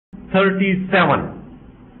37.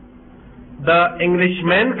 The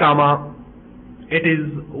Englishman, comma, it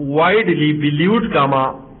is widely believed,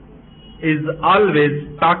 comma, is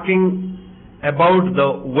always talking about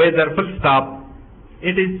the weather, full stop.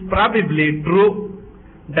 It is probably true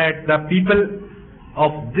that the people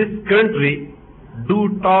of this country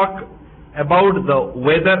do talk about the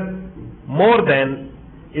weather more than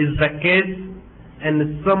is the case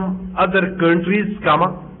in some other countries,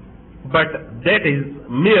 comma, but that is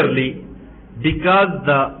merely because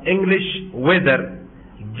the English weather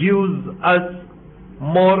gives us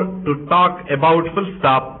more to talk about, full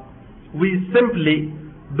stop. We simply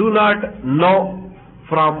do not know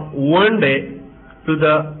from one day to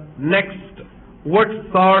the next what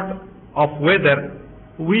sort of weather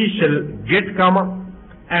we shall get, comma,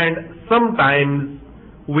 and sometimes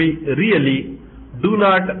we really do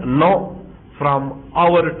not know from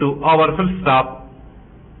hour to hour, full stop.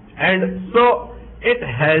 And so it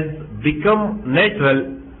has become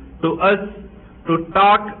natural to us to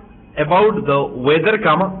talk about the weather,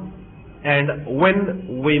 comma, and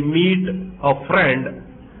when we meet a friend,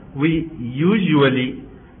 we usually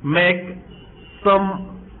make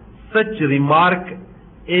some such remark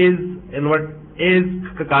as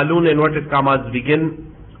Kalun inverted commas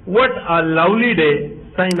begin, what a lovely day,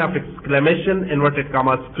 sign of exclamation, inverted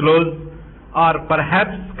commas close, or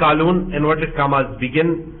perhaps Kalun inverted commas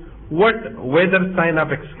begin, what weather, sign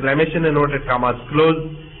of exclamation, inverted commas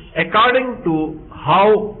close, according to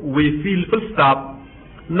how we feel, full stop.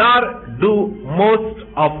 Nor do most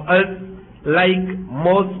of us like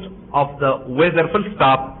most of the weather, full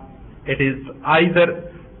stop. It is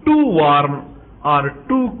either too warm or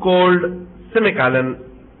too cold, semicolon.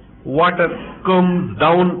 Water comes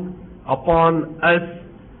down upon us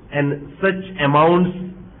in such amounts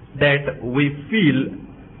that we feel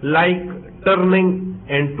like turning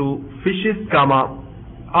into fishes, comma,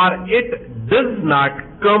 or it does not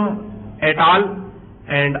come at all,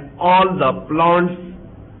 and all the plants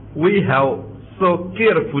we have so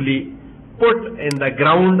carefully put in the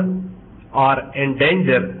ground are in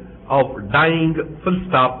danger of dying, full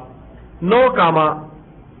stop. No, comma,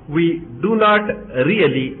 we do not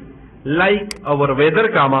really like our weather,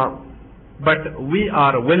 comma, but we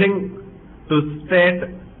are willing to state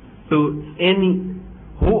to any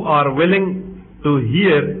who are willing to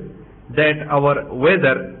hear that our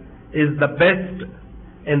weather is the best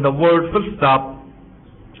in the world, full stop.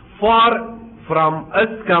 Far from us,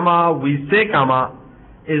 comma, we say, comma,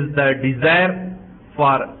 is the desire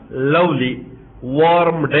for lovely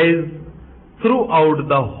warm days throughout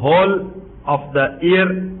the whole of the year,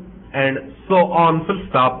 and so on, full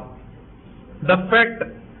stop. The fact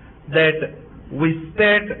that we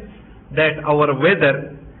state that our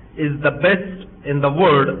weather is the best in the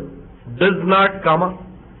world does not, comma,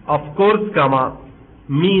 of course, comma,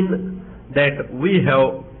 mean that we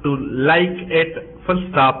have to like it, full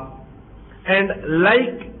stop. And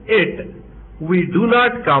like it, we do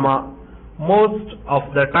not, comma, most of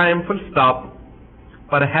the time, full stop.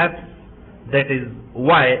 Perhaps that is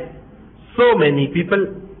why so many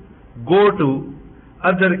people go to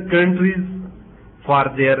other countries for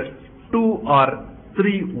their 2 or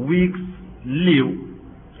 3 weeks leave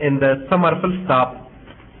in the summer, full stop.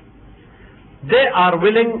 They are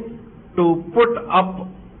willing to put up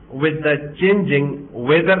with the changing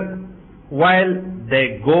weather while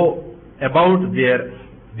they go about their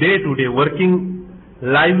day-to-day working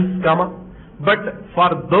lives, comma, but for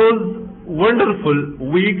those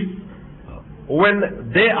wonderful weeks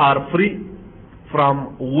when they are free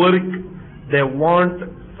from work, they want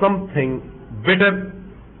something better,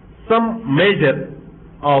 some measure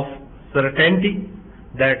of certainty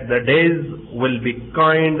that the days will be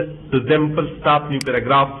kind to them, full stop, new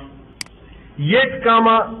paragraph. Yet,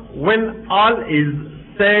 comma, when all is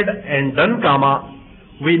said and done, comma,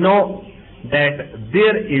 we know that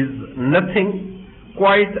there is nothing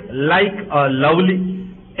quite like a lovely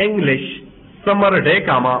English summer day,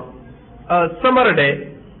 comma, a summer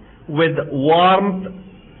day with warmth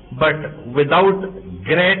but without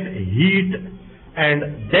great heat,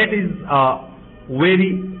 and that is a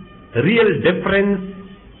very real difference.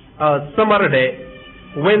 A summer day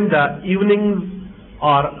when the evenings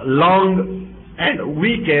are long and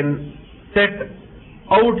we can sit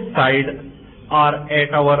outside or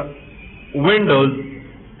at our windows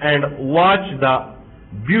and watch the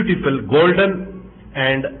beautiful golden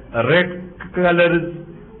and red colors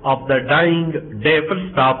of the dying day, full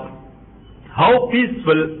stop. How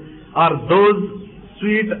peaceful are those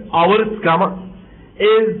sweet hours, comma,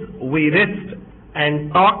 as we rest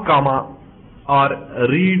and talk, comma, or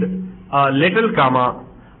read a little, comma,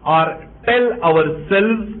 or tell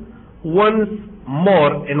ourselves once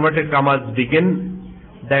more inverted commas begin,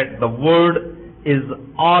 that the word is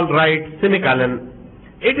all right semicolon.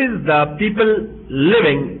 It is the people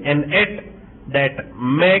living in it that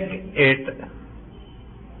make it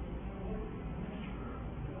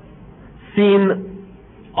seen,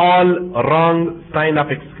 all wrong, sign of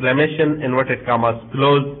exclamation, inverted commas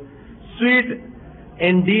close. Sweet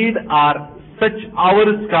indeed are such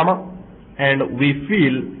hours, comma, and we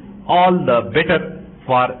feel all the better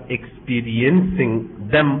for experiencing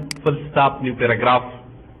them, full stop, new paragraph.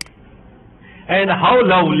 And how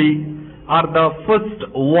lovely are the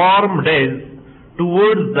first warm days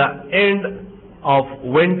towards the end of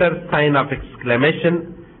winter, sign of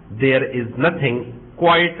exclamation. There is nothing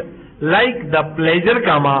quite like the pleasure,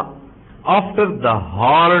 comma, after the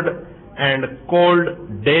hard and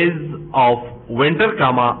cold days of winter,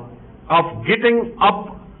 comma, of getting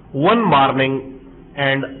up one morning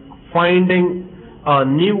and finding a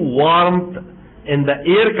new warmth in the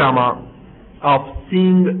air, comma, of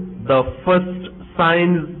seeing the first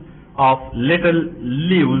signs of little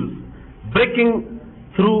leaves breaking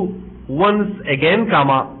through once again,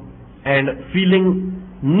 comma, and feeling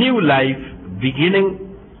new life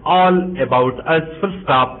beginning all about us, full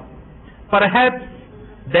stop. Perhaps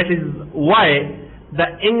that is why the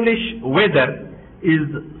English weather is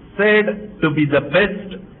said to be the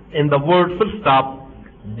best in the world, full stop.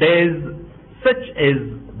 Days such as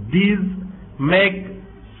these make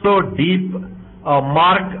so deep a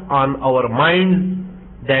mark on our minds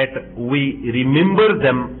that we remember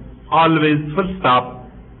them always, full stop.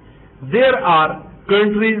 There are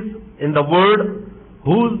countries in the world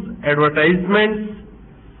whose advertisements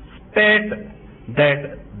state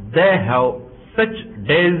that they have such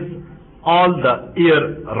days all the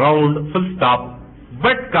year round, full stop.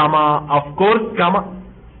 But, comma, of course, comma,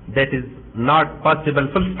 that is not possible,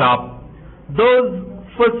 full stop. Those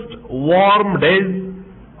first warm days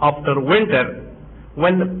after winter,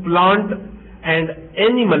 when plant and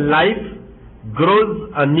animal life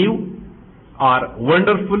grows anew, are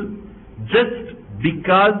wonderful just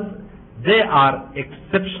because they are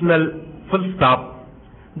exceptional, full stop.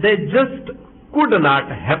 They just could not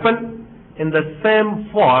happen in the same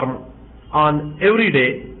form on every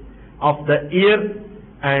day of the year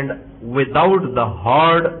and without the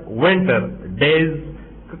hard winter days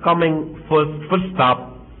coming first, full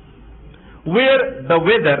stop. Where the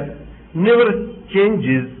weather never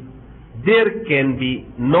changes, there can be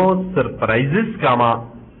no surprises, comma,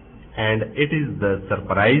 and it is the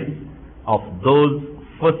surprise of those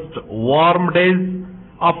first warm days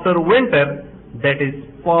after winter that is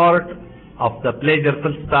part of the pleasure,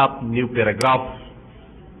 full stop, new paragraph.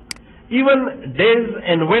 Even days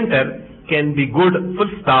in winter can be good,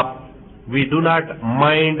 full stop. We do not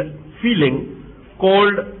mind feeling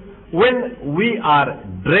cold when we are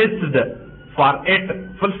dressed for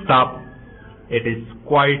it, full stop. It is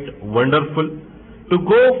quite wonderful to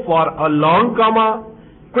go for a long, comma,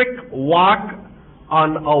 quick walk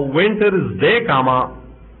on a winter's day, comma,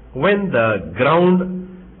 when the ground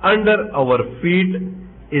under our feet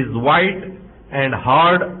is white and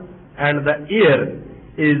hard and the air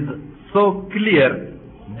is so clear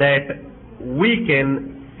that we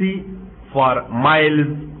can see for miles,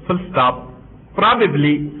 full stop.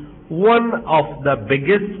 Probably one of the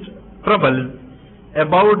biggest troubles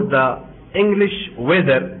about the English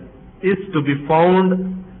weather is to be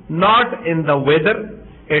found not in the weather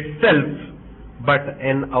itself but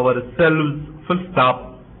in ourselves, full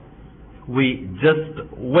stop. We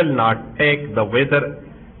just will not take the weather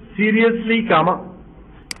seriously, comma,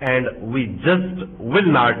 and we just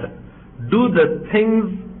will not do the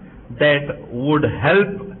things that would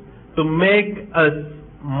help to make us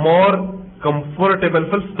more comfortable,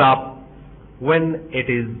 full stop, when it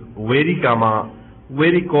is very, comma,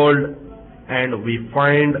 very cold and we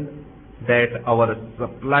find that our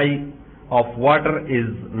supply of water is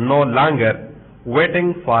no longer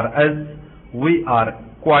waiting for us. We are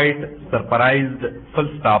quite surprised,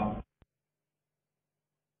 full stop.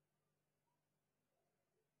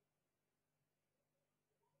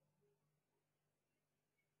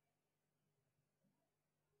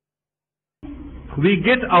 We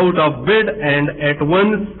get out of bed and at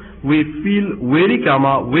once we feel very,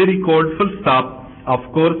 comma, very cold, full stop.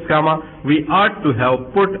 Of course, comma, we ought to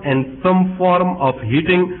have put in some form of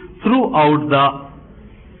heating throughout the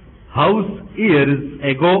house years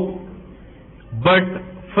ago, but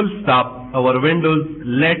full stop, our windows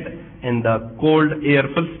let in the cold air,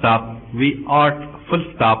 full stop. We ought, full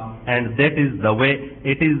stop, and that is the way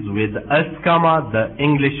it is with us, comma, the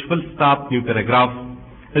English, full stop, new paragraph.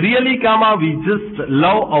 Really, comma, we just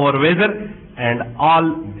love our weather and all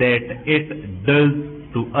that it does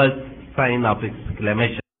to us, sign of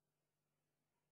exclamation.